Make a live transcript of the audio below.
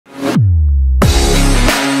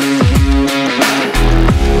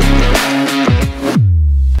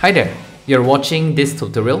Hi there, you're watching this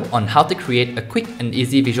tutorial on how to create a quick and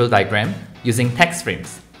easy visual diagram using text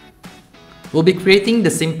frames. We'll be creating the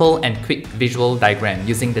simple and quick visual diagram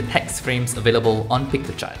using the text frames available on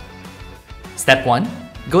Piktochart. Step 1.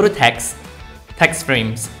 Go to Text, Text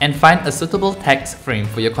Frames, and find a suitable text frame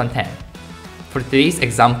for your content. For today's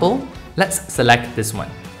example, let's select this one.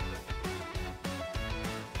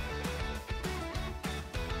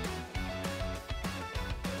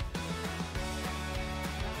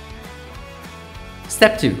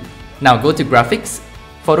 Step 2. Now go to Graphics,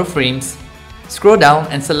 Photo Frames, scroll down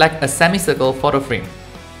and select a semicircle photo frame.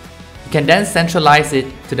 You can then centralize it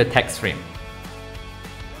to the text frame.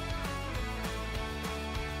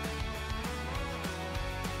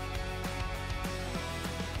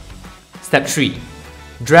 Step 3.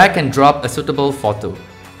 Drag and drop a suitable photo,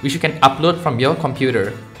 which you can upload from your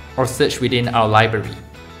computer or search within our library.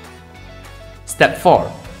 Step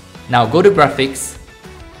 4. Now go to Graphics,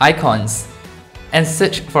 Icons, and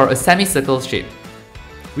search for a semicircle shape.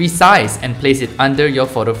 Resize and place it under your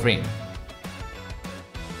photo frame.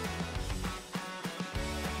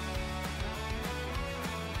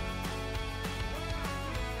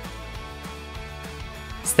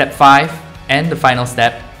 Step 5, and the final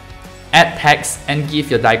step, add text and give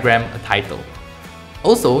your diagram a title.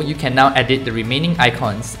 Also, you can now edit the remaining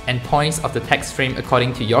icons and points of the text frame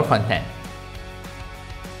according to your content.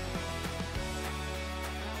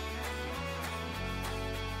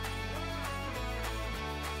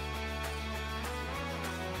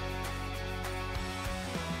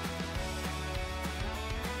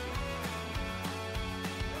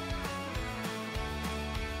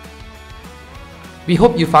 We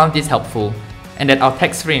hope you found this helpful and that our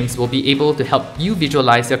text frames will be able to help you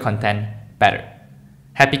visualize your content better.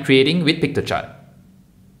 Happy creating with Piktochart!